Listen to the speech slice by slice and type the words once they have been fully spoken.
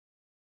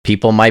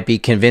People might be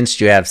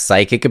convinced you have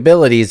psychic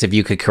abilities if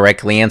you could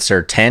correctly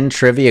answer 10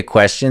 trivia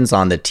questions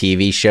on the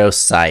TV show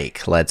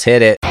Psych. Let's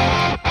hit it.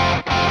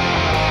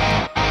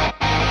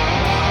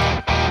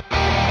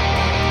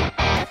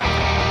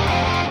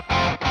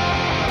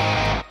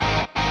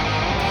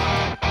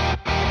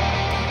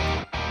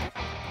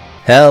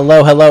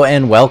 Hello,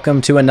 and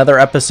welcome to another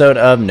episode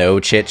of No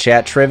Chit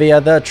Chat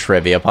Trivia, the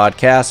trivia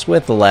podcast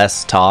with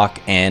less talk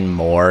and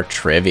more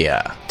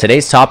trivia.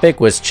 Today's topic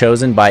was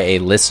chosen by a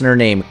listener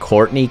named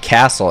Courtney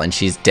Castle, and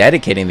she's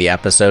dedicating the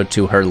episode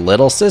to her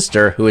little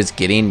sister who is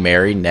getting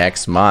married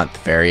next month.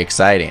 Very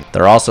exciting.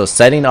 They're also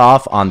setting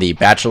off on the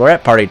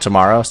bachelorette party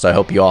tomorrow, so I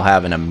hope you all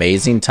have an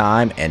amazing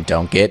time and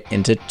don't get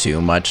into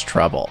too much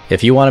trouble.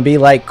 If you want to be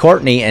like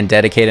Courtney and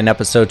dedicate an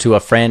episode to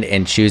a friend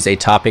and choose a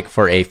topic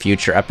for a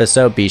future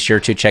episode, be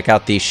sure to check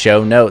out the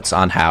show notes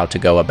on how to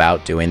go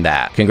about doing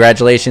that.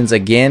 Congratulations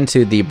again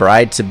to the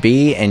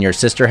bride-to-be, and your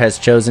sister has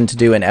chosen to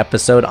do an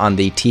episode on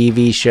the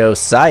TV show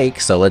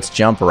Psych, so let's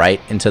jump right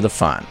into the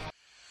fun.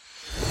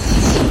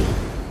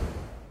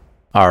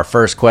 Our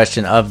first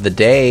question of the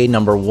day,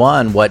 number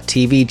 1, what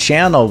TV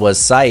channel was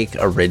Psych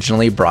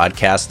originally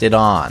broadcasted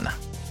on?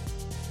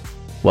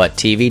 What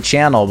TV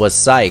channel was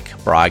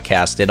Psych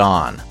broadcasted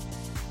on?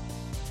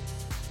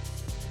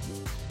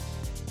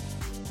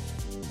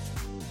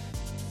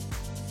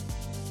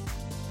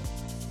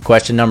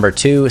 Question number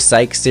 2,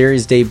 Psych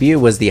series debut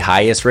was the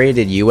highest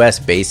rated U.S.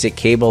 basic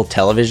cable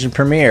television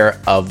premiere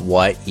of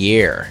what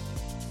year?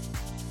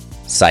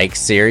 Psych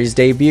series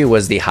debut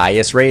was the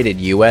highest rated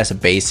U.S.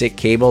 basic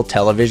cable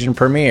television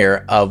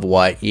premiere of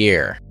what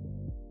year?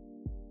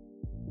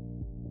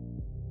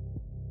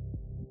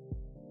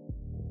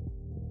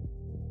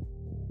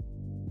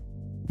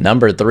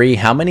 Number 3,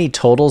 how many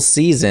total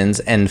seasons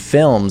and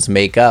films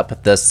make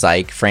up the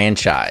Psych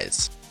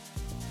franchise?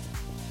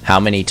 How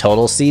many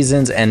total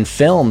seasons and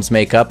films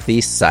make up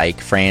the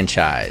Psych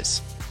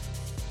franchise?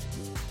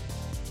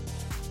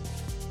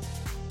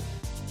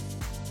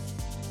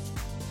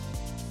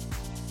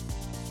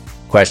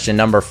 Question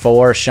number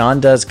 4,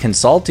 Sean does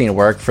consulting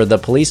work for the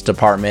police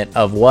department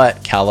of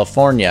what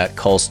California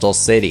coastal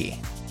city?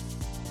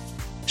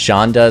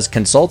 Sean does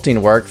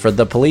consulting work for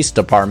the police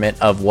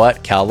department of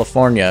what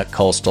California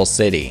coastal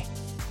city?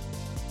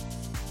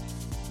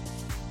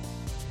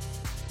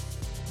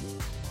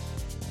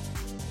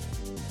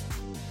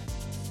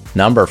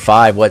 Number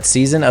 5, what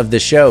season of the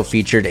show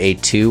featured a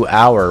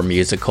 2-hour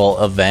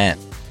musical event?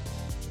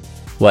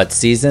 What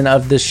season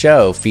of the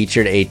show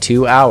featured a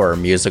 2-hour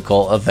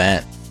musical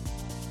event?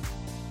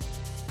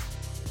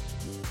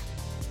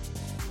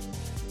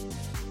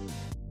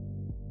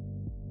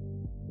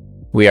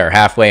 We are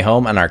halfway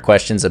home on our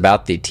questions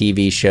about the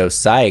TV show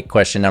Psych.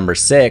 Question number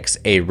 6,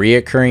 a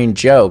reoccurring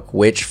joke,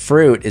 which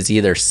fruit is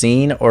either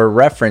seen or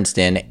referenced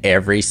in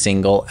every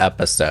single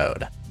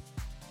episode?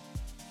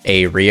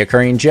 A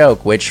reoccurring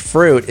joke, which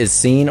fruit is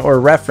seen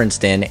or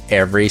referenced in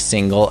every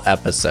single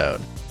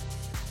episode?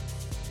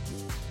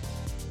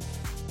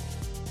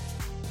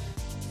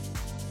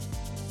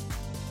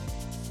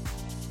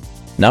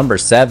 Number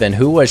 7,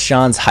 who was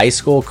Sean's high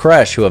school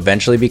crush who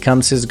eventually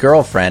becomes his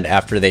girlfriend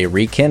after they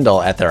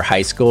rekindle at their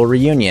high school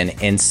reunion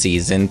in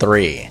Season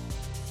 3?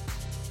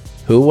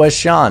 Who was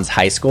Sean's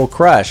high school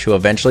crush who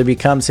eventually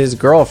becomes his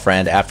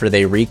girlfriend after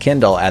they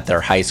rekindle at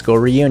their high school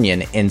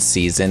reunion in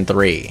Season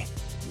 3?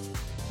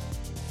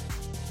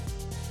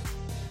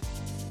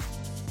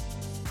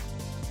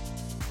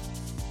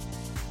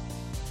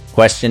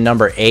 Question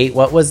number 8,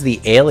 what was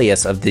the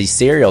alias of the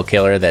serial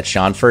killer that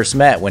Sean first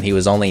met when he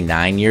was only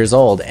 9 years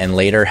old and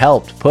later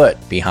helped put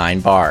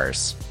behind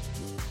bars?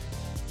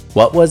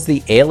 What was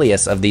the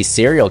alias of the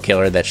serial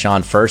killer that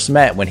Sean first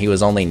met when he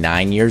was only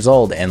 9 years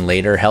old and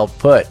later helped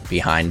put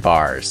behind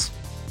bars?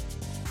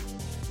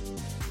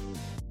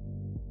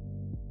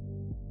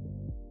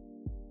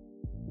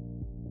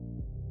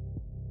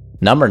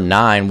 Number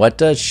 9, what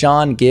does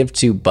Sean give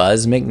to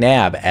Buzz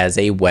McNabb as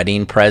a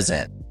wedding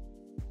present?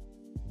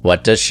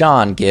 What does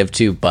Sean give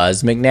to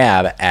Buzz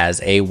McNabb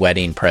as a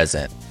wedding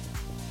present?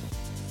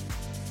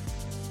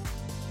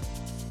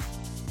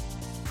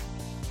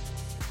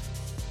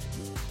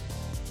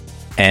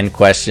 And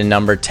question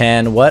number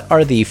 10, what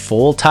are the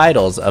full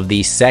titles of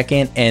the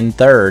second and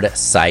third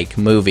Psych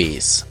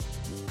movies?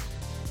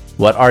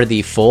 What are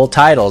the full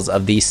titles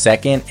of the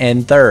second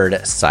and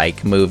third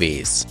Psych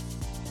movies?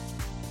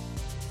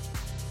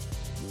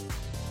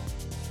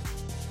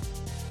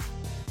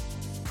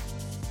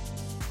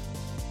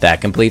 That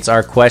completes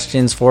our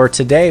questions for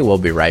today. We'll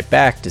be right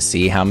back to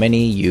see how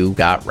many you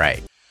got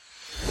right.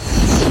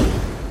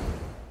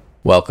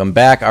 Welcome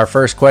back. Our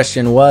first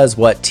question was,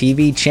 what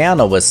TV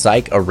channel was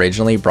Psych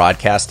originally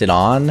broadcasted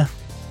on?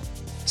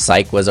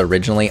 Psych was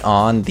originally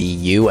on the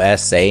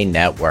USA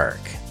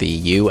Network. The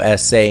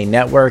USA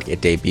Network,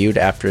 it debuted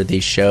after the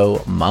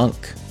show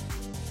Monk.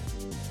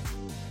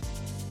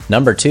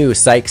 Number 2,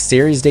 Psych's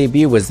series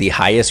debut was the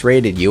highest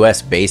rated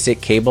US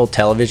basic cable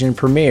television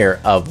premiere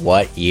of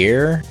what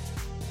year?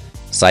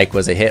 Psych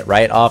was a hit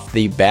right off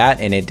the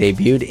bat, and it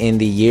debuted in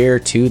the year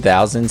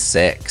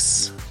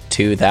 2006.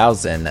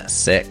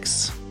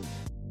 2006.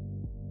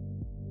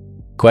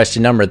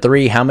 Question number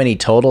 3, how many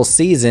total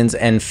seasons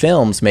and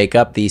films make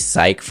up the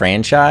Psych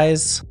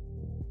franchise?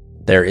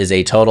 There is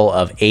a total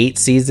of 8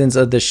 seasons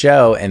of the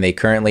show, and they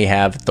currently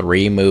have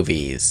 3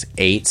 movies.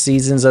 8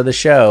 seasons of the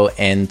show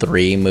and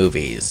 3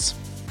 movies.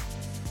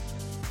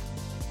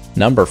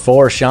 Number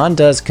 4, Sean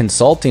does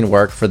consulting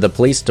work for the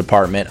police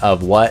department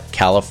of what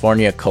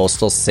California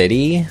coastal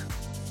city?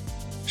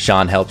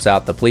 Sean helps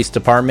out the police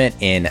department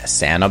in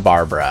Santa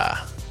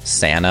Barbara.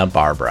 Santa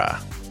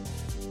Barbara.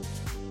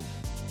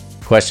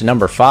 Question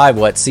number 5,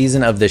 what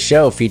season of the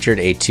show featured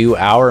a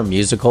 2-hour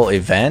musical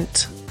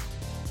event?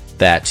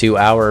 That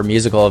 2-hour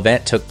musical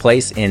event took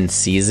place in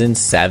Season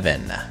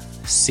 7.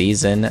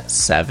 Season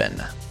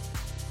 7.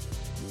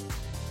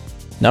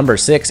 Number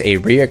 6, a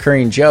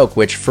reoccurring joke.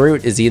 Which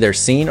fruit is either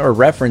seen or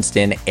referenced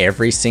in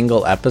every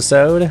single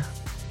episode?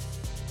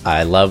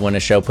 I love when a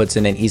show puts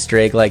in an Easter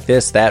egg like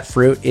this. That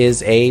fruit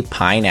is a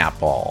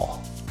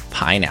pineapple.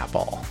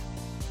 Pineapple.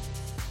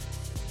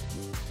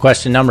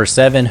 Question number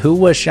 7, who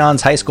was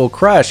Sean's high school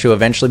crush who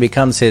eventually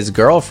becomes his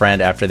girlfriend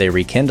after they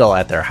rekindle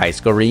at their high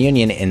school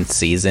reunion in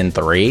Season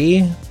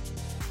 3?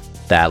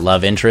 That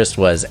love interest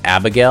was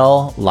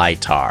Abigail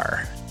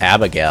Lytar.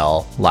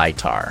 Abigail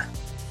Lytar.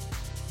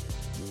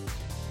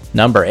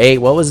 Number 8,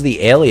 what was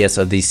the alias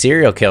of the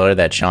serial killer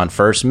that Sean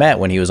first met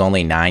when he was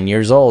only 9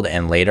 years old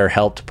and later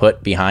helped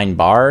put behind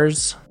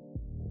bars?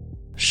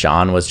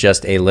 Sean was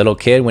just a little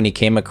kid when he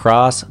came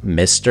across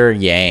Mr.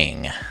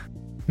 Yang.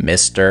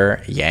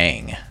 Mr.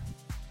 Yang.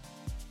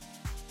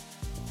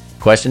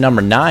 Question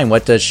number 9,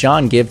 what does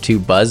Sean give to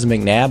Buzz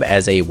McNabb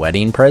as a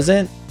wedding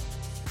present?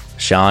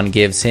 Sean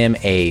gives him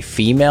a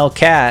female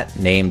cat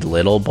named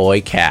Little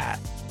Boy Cat.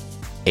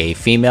 A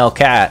female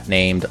cat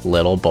named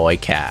Little Boy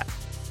Cat.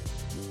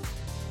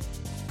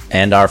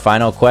 And our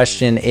final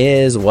question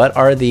is, what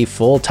are the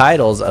full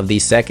titles of the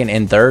second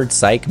and third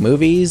Psych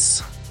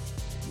movies?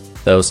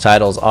 Those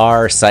titles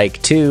are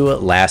Psych 2,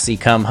 Lassie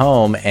Come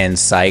Home, and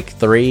Psych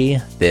 3,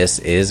 This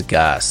Is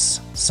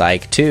Gus.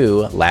 Psych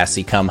 2,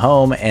 Lassie Come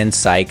Home, and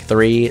Psych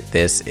 3,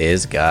 This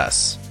Is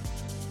Gus.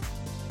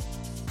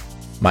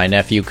 My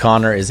nephew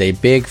Connor is a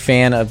big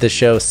fan of the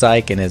show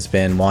Psych and has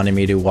been wanting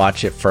me to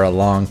watch it for a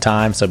long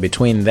time, so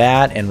between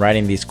that and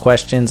writing these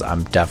questions,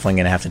 I'm definitely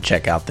going to have to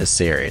check out this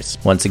series.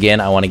 Once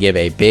again, I want to give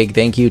a big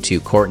thank you to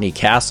Courtney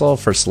Castle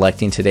for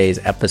selecting today's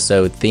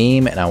episode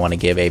theme, and I want to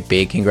give a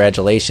big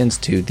congratulations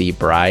to the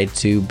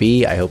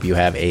bride-to-be. I hope you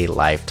have a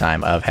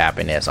lifetime of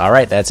happiness.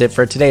 Alright, that's it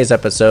for today's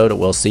episode.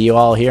 We'll see you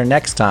all here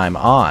next time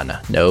on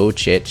No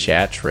Chit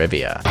Chat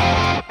Trivia.